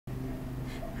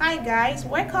Hi guys,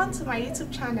 welcome to my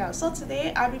YouTube channel. So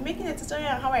today I'll be making a tutorial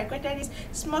on how I created this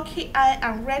smoky eye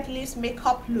and red lips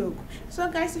makeup look. So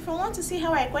guys, if you want to see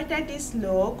how I created this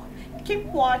look, keep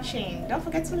watching. Don't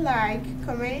forget to like,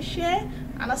 comment, share,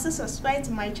 and also subscribe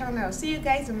to my channel. See you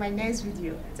guys in my next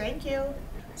video. Thank you.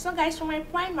 So guys, for my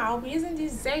primer, I'll be using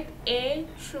this ZA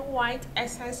True White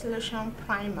Essence Lotion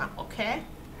Primer, okay?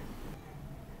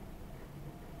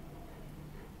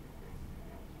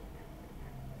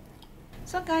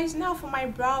 So guys, now for my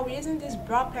brow, we're using this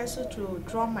brow pencil to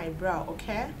draw my brow,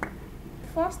 okay?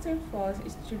 First thing first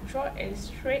is to draw a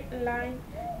straight line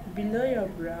below your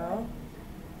brow.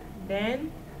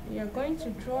 Then you're going to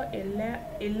draw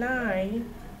a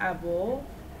line above,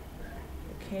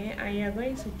 okay? And you're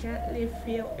going to gently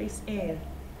fill it in,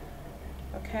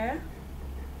 okay?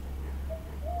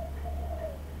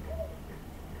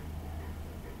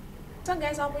 So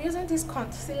guys, I'll be using this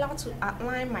concealer to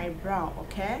outline my brow,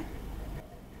 okay?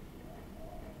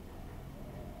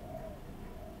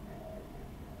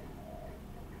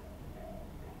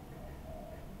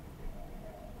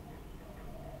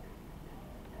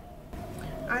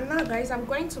 And now guys, I'm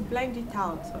going to blend it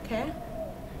out, okay?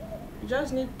 You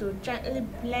just need to gently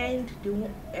blend the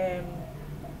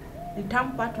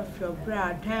down part of your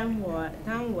brow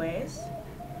downwards,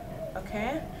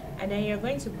 okay? And then you're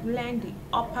going to blend the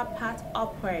upper part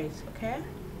upwards, okay?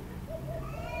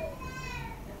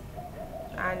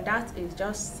 And that is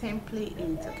just simply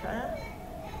it, okay?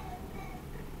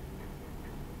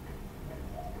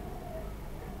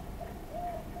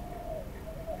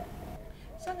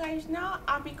 So guys, now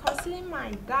I'll be concealing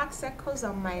my dark circles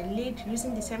on my lid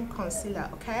using the same concealer,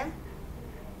 okay?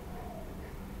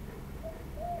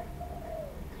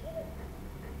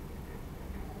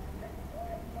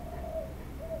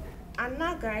 And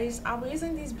now guys, I'll be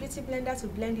using this beauty blender to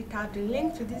blend it out. The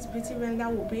link to this beauty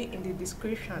blender will be in the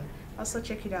description. Also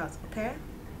check it out, okay?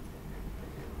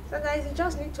 So guys, you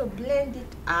just need to blend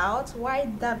it out while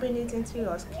dabbing it into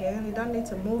your skin. You don't need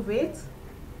to move it,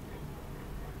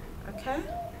 okay?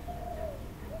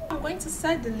 I'm going to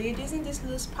set the lid using this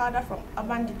loose powder from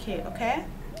Urban Decay, okay?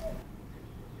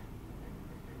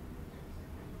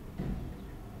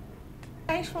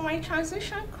 Guys, for my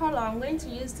transition color, I'm going to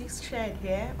use this shade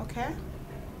here, okay?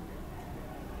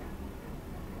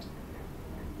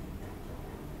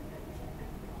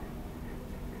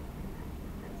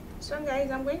 So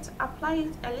guys, I'm going to apply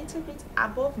it a little bit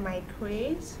above my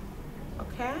crease,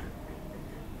 okay?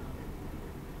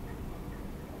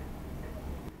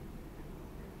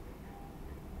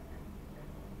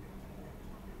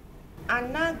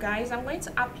 And now guys, I'm going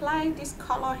to apply this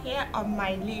color here on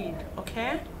my lid,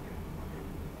 okay?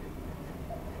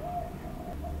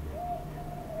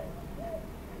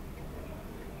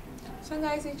 So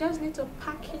guys, you just need to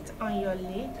pack it on your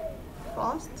lid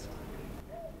first.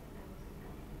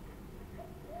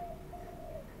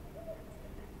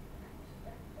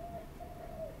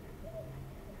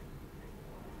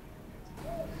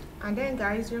 And then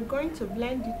guys, you're going to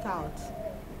blend it out.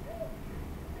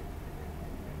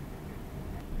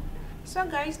 So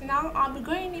guys, now I'll be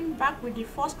going in back with the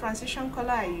first transition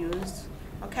color I used,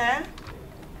 okay?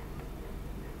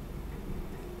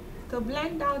 To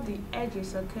blend out the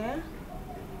edges, okay?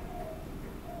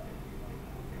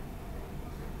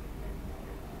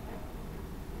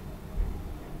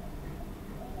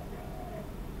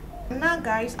 Now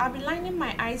guys, I'll be lining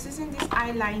my eyes using this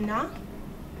eyeliner.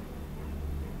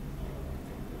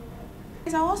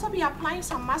 I'll also be applying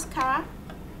some mascara.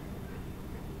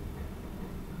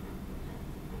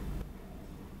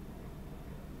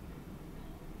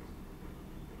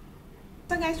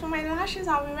 So guys, for my lashes,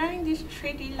 I'll be wearing these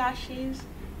 3D lashes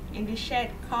in the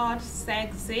shade called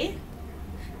Sexy.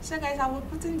 So guys, I will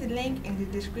put in the link in the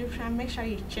description. Make sure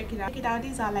you check it out.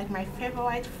 These are like my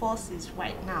favorite forces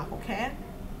right now, okay?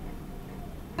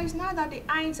 Guys, now that the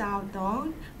eyes are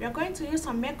done, we are going to use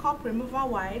some makeup remover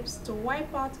wipes to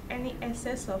wipe out any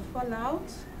excess of fallout,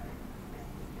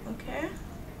 okay?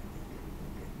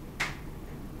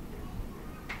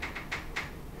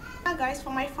 Now guys,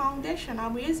 for my foundation, I'll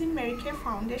be using Mary Kay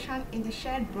foundation in the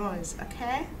shade bronze,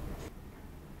 okay?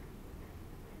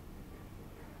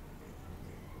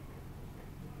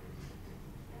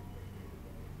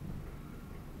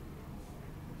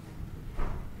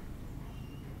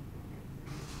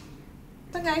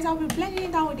 So guys, I'll be blending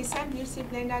it out with the same beauty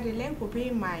blender. The link will be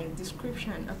in my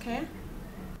description, okay?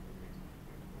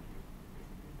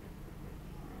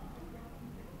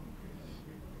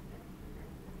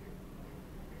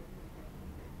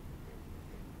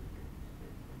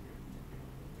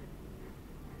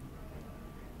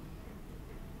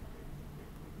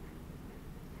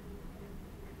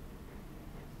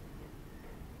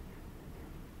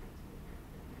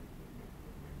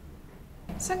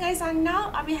 So guys, and now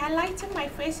I'll be highlighting my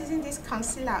face using this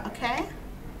concealer, okay?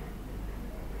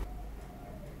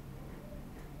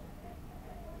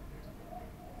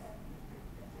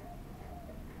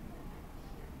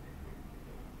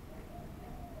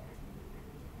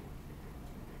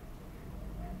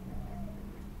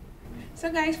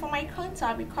 So guys, for my contour,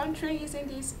 I'll be contouring using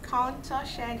this contour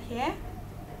shade here,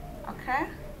 okay?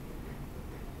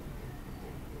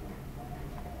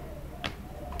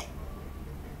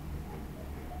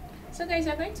 So guys,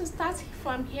 you're going to start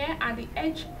from here at the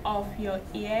edge of your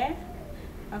ear,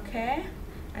 okay?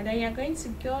 And then you're going to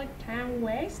go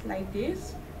downwards like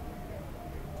this.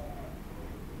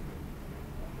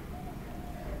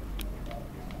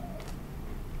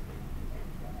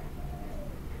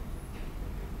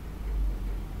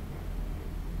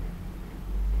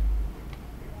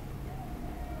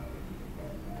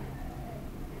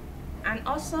 And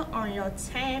also on your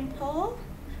temple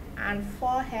and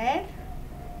forehead.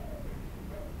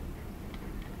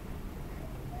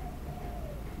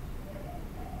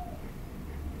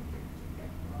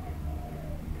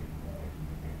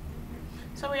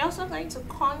 So we're also going to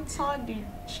contour the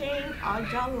chin or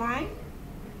jawline.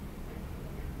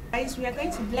 Guys, we are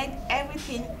going to blend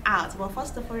everything out, but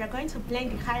first of all, we are going to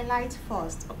blend the highlight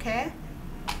first, okay?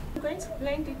 We're going to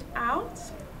blend it out.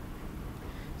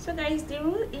 So guys, the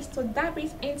rule is to dab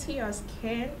it into your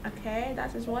skin, okay?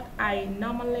 That is what I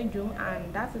normally do,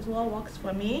 and that is what works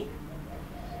for me.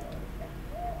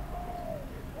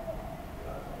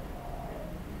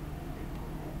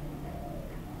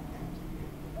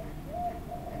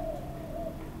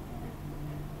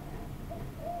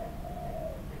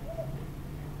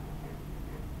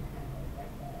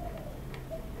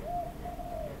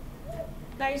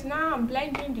 Guys, now I'm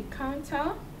blending the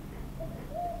contour.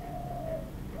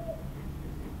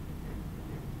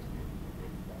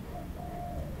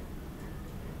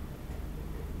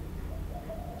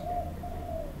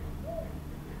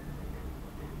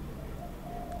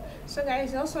 So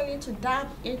guys, you also need to dab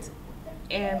it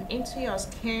into your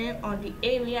skin on the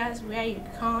areas where you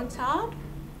contoured,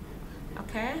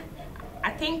 okay?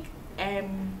 I think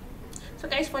so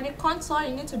guys, for the contour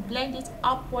you need to blend it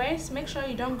upwards. Make sure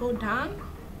you don't go down,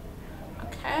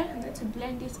 okay? You need to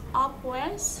blend it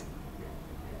upwards.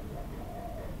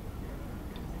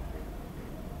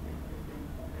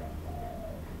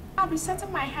 I'll be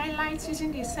setting my highlights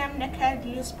using the same Naked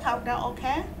loose powder,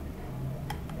 okay?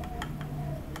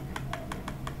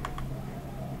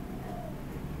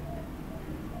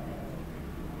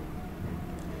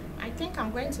 I think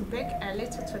I'm going to bake a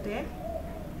little today.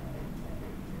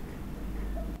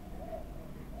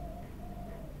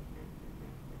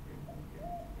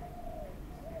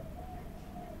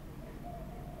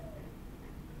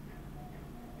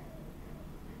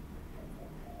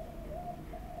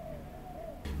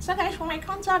 So guys, for my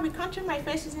contour, I'll be contouring my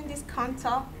face using this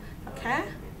contour, okay?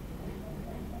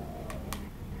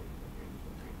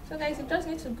 So guys, you just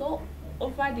need to go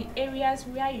over the areas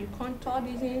where you contoured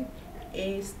using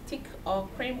a stick or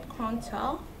cream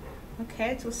contour,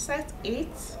 okay, to set it.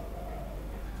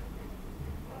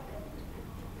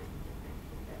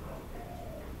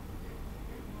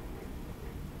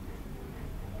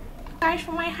 Guys,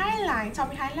 for my highlights, I'll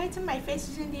be highlighting my face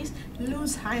using this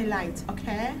loose highlight,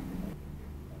 okay?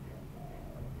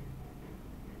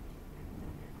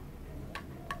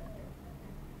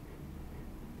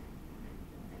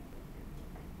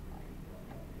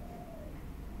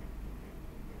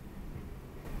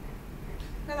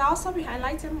 I'll also be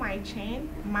highlighting my chin,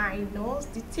 my nose,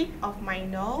 the tip of my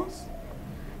nose,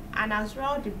 and as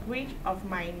well the bridge of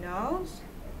my nose,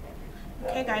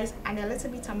 okay guys, and a little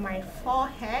bit on my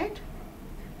forehead,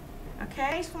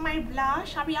 okay? For my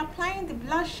blush, I'll be applying the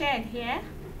blush shade here,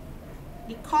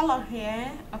 the color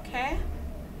here, okay?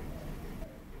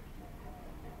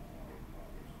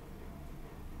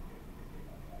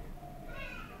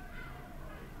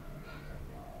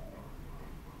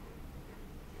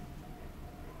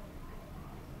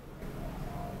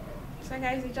 So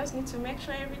guys, you just need to make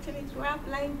sure everything is well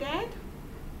blended.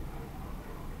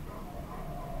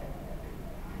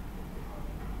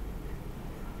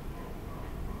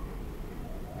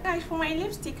 Guys, for my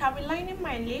lipstick, I'll be lining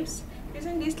my lips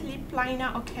using this lip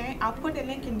liner, okay? I'll put the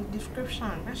link in the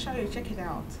description. Make sure you check it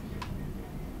out.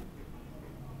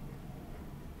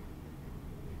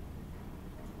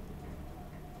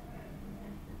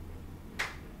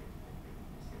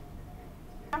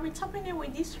 I'll be topping it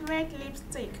with this red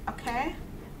lipstick, okay?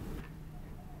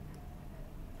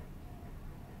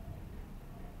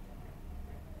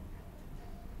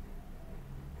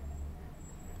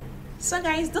 So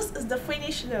guys, this is the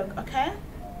finished look, okay?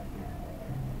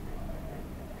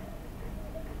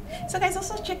 So guys,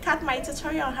 also check out my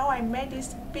tutorial on how I made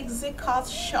this pixie cut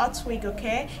short wig,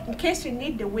 okay? In case you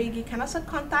need the wig, you can also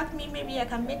contact me. Maybe I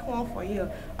can make one for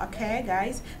you, okay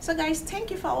guys? So guys,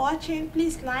 thank you for watching.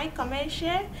 Please like, comment,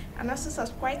 share, and also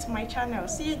subscribe to my channel.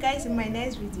 See you guys in my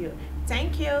next video.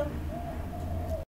 Thank you.